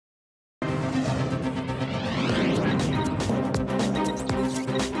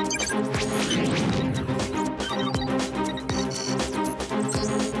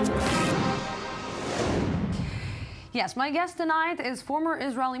Yes, my guest tonight is former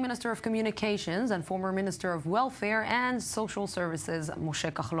Israeli Minister of Communications and former Minister of Welfare and Social Services,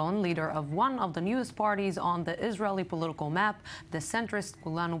 Moshe Kahlon, leader of one of the newest parties on the Israeli political map, the centrist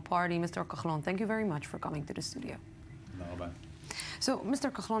Kulanu party. Mr. Kahlon, thank you very much for coming to the studio. No, bye. So,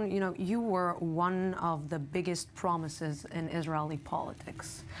 Mr. Kahlon, you were one of the biggest promises in Israeli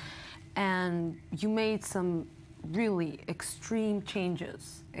politics, and you made some really extreme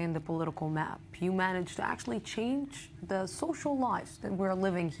changes in the political map. You managed to actually change the social lives that we're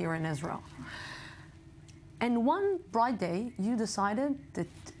living here in Israel. And one bright day, you decided that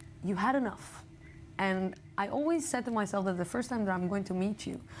you had enough. And I always said to myself that the first time that I'm going to meet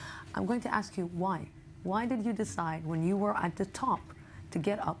you, I'm going to ask you why. Why did you decide when you were at the top to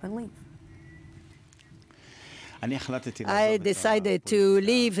get up and leave? I decided to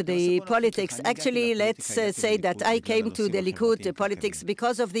leave the politics. Actually, let's say that I came to the Likud politics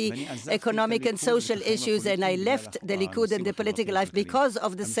because of the economic and social issues, and I left the Likud and the political life because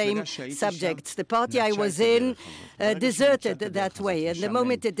of the same subjects. The party I was in deserted that way, and the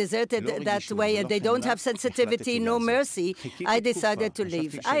moment it deserted that way and they don't have sensitivity, no mercy, I decided to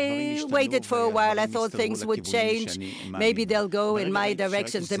leave. I waited for a while. I thought things would change. Maybe they'll go in my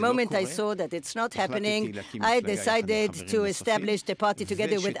direction. The moment I saw that it's not happening, I decided to establish the party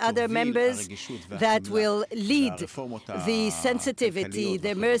together with other members that will lead the sensitivity,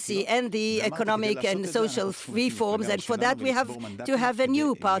 the mercy, and the economic and social reforms. And for that, we have to have a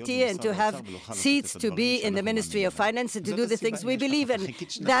new party and to have seats to be in the Ministry of Finance and to do the things we believe in.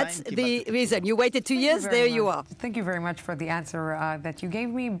 That's the reason. You waited 2 years, there you are. Thank you very much for the answer that you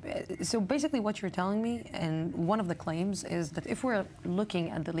gave me. So basically what you're telling me, and one of the claims, is that if we're looking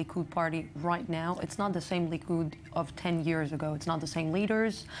at the Likud party right now, it's not the same Likud of 10 years ago. It's not the same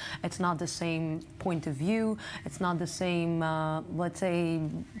leaders. It's not the same point of view. It's not the same, let's say,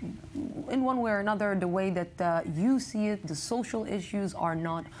 in one way or another, the way that you see it, the social issues are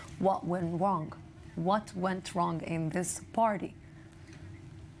not what went wrong. What went wrong in this party?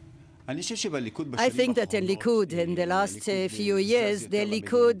 I think that in Likud, in the last few years, the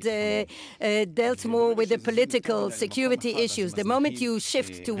Likud dealt more with the political security issues. The moment you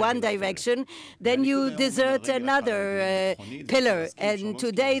shift to one direction, then you desert another pillar. And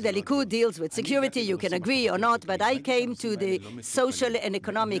today, the Likud deals with security. You can agree or not, but I came to the social and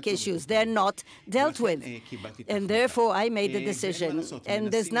economic issues. They're not dealt with. And therefore, I made a decision. And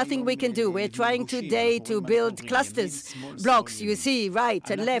there's nothing we can do. We're trying today to build clusters, blocks, you see, right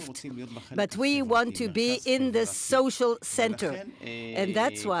and left. But we want to be in the social center. And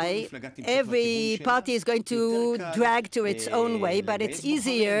that's why every party is going to drag to its own way, but it's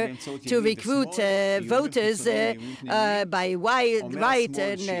easier to recruit voters by right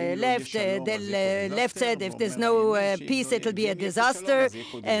and left. The left said if there's no peace, it'll be a disaster.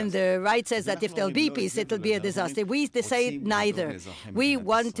 And the right says that if there'll be peace, it'll be a disaster. We decide neither. We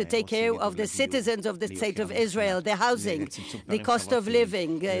want to take care of the citizens of the state of Israel, the housing, the cost of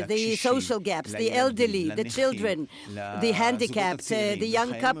living, the social gaps, the elderly, the children, the handicapped, the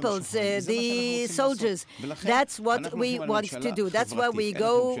young couples, the soldiers. That's what we want to do. That's why we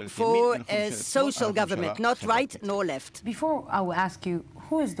go for a social government, not right nor left. Before I will ask you,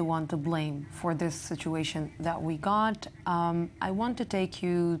 who is the one to blame for this situation that we got? I want to take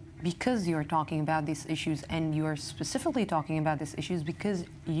you, because you're talking about these issues, and you're specifically talking about these issues because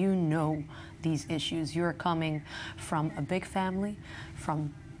you know these issues. You're coming from a big family,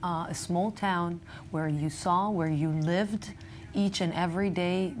 from a small town where you saw, where you lived each and every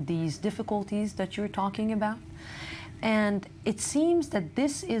day, these difficulties that you're talking about. And it seems that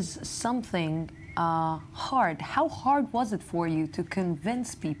this is something hard. How hard was it for you to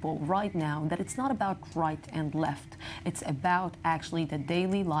convince people right now that it's not about right and left? It's about actually the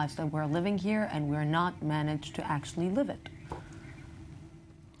daily lives that we're living here, and we're not managed to actually live it.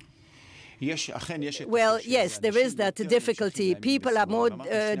 Well, yes, there is that difficulty. People are more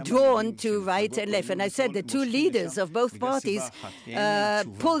drawn to right and left. And I said the two leaders of both parties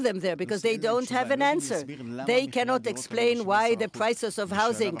pull them there because they don't have an answer. They cannot explain why the prices of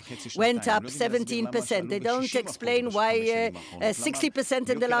housing went up 17%. They don't explain why 60%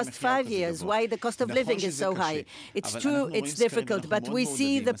 in the last 5 years, why the cost of living is so high. It's true, it's difficult, but we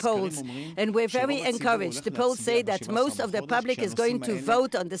see the polls, and we're very encouraged. The polls say that most of the public is going to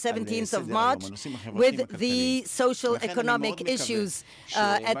vote on the 17th of March with the social economic issues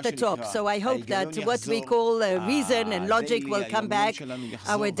at the top. So I hope that what we call reason and logic will come back,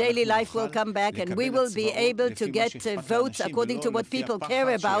 our daily life will come back, and we will be able to get votes according to what people care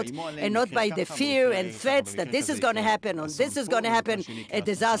about, and not by the fear and threats that this is going to happen or this is going to happen, a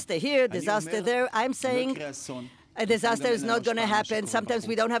disaster here, disaster there. I'm saying A disaster is not going to happen. Sometimes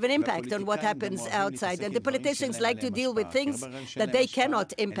we don't have an impact on what happens outside. And the politicians like to deal with things that they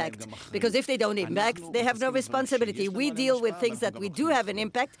cannot impact, because if they don't impact, they have no responsibility. We deal with things that we do have an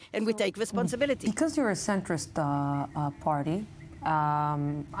impact, and we take responsibility. Because you're a centrist party,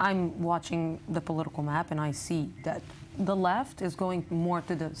 I'm watching the political map, and I see that the left is going more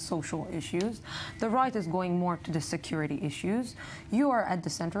to the social issues. The right is going more to the security issues. You are at the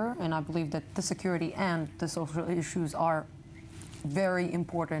center, and I believe that the security and the social issues are very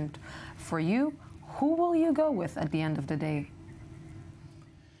important for you. Who will you go with at the end of the day?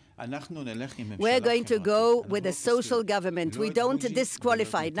 We're going to go with a social government. We don't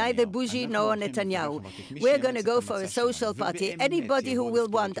disqualify neither Bougie nor Netanyahu. We're going to go for a social party. Anybody who will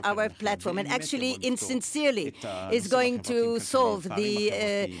want our platform and actually sincerely is going to solve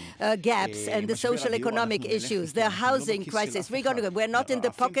the gaps and the social economic issues, the housing crisis. We're going to go. We're not in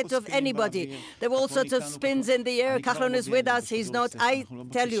the pocket of anybody. There are all sorts of spins in the air. Kahlon is with us. He's not. I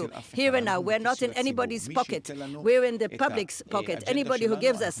tell you, here and now, we're not in anybody's pocket. We're in the public's pocket. Anybody who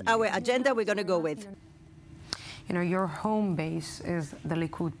gives us our agenda, we're going to go with. You know, your home base is the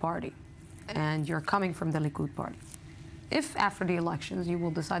Likud party, and you're coming from the Likud party. If after the elections you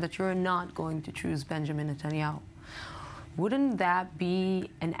will decide that you're not going to choose Benjamin Netanyahu, wouldn't that be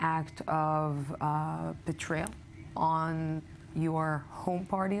an act of betrayal on your home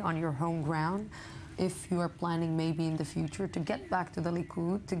party, on your home ground? If you are planning maybe in the future to get back to the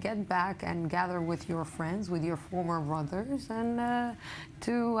Likud, to get back and gather with your friends, with your former brothers, and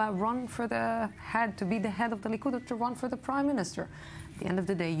to run for the head, to be the head of the Likud, or to run for the prime minister. At the end of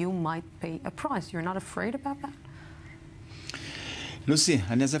the day, you might pay a price. You're not afraid about that? Lucy,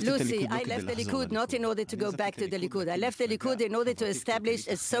 I left the Likud not in order to go back to the Likud. I left the Likud in order to establish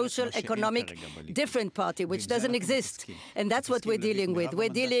a social, economic, different party, which doesn't exist. And that's what we're dealing with. We're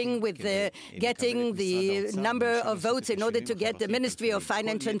dealing with getting the number of votes in order to get the Ministry of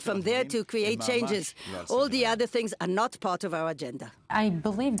Finance, and from there to create changes. All the other things are not part of our agenda. I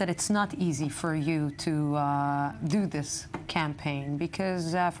believe that it's not easy for you to do this campaign,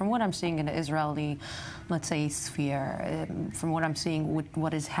 because from what I'm seeing in the Israeli, let's say, sphere, from what I'm seeing with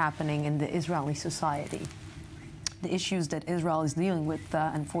what is happening in the Israeli society, the issues that Israel is dealing with,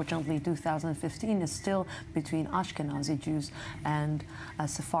 unfortunately, 2015 is still between Ashkenazi Jews and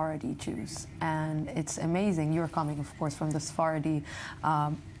Sephardi Jews. And it's amazing. You're coming, of course, from the Sephardi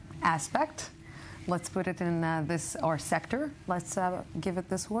aspect. Let's put it in this, or sector. Let's give it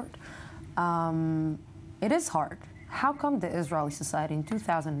this word. It is hard. How come the Israeli society in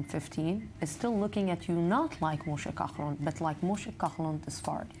 2015 is still looking at you not like Moshe Kahlon, but like Moshe Kahlon the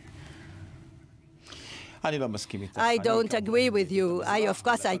Sephardi? I don't agree with you. Of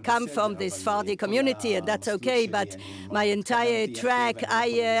course, I come from the Sephardi community, and that's okay, but my entire track, I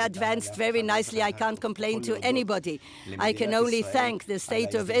advanced very nicely. I can't complain to anybody. I can only thank the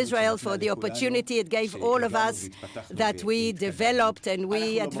State of Israel for the opportunity it gave all of us, that we developed and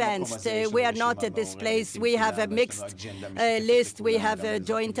we advanced. We are not at this place. We have a mixed list. We have a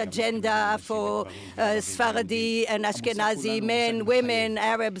joint agenda for Sephardi and Ashkenazi men, women,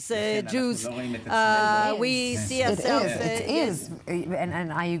 Arabs, Jews. We see ourselves... It is,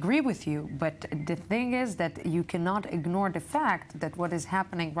 and I agree with you, but the thing is that you cannot ignore the fact that what is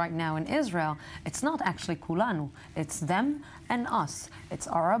happening right now in Israel, it's not actually Kulanu, it's them and us. It's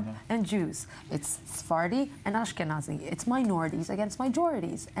Arab and Jews. It's Sephardi and Ashkenazi. It's minorities against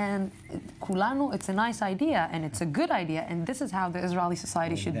majorities. And Kulanu, it's a nice idea, and it's a good idea, and this is how the Israeli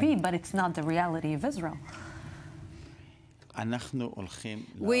society should be, but it's not the reality of Israel.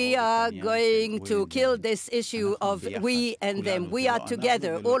 We are going to kill this issue of we and them. We are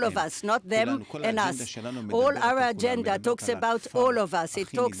together, all of us, not them and us. All our agenda talks about all of us. It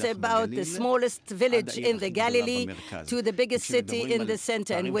talks about the smallest village in the Galilee to the biggest city in the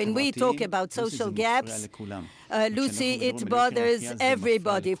center. And when we talk about social gaps, Lucy, it bothers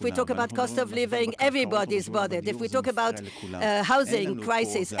everybody. If we talk about cost of living, everybody is bothered. If we talk about housing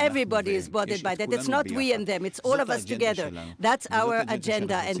crisis, everybody is bothered by that. It's not we and them, it's all of us together. That's our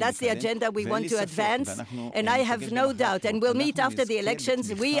agenda, and that's the agenda we want to advance. And I have no doubt, and we'll meet after the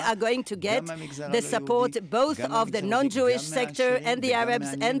elections, we are going to get the support both of the non-Jewish sector and the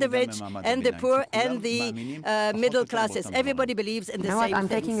Arabs and the rich and the poor and the middle classes. Everybody believes in the same things. I'm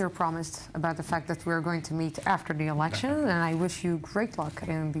taking your promise about the fact that we're going to meet after the election, and I wish you great luck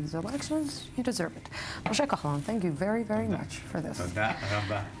in these elections. You deserve it. Moshe Kahlon, thank you very, very much for this.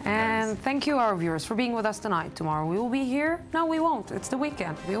 And thank you, our viewers, for being with us tonight. Tomorrow we will be here. No, we won't. It's the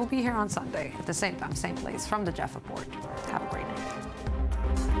weekend. We will be here on Sunday at the same time, same place, from the Jaffa Port. Have a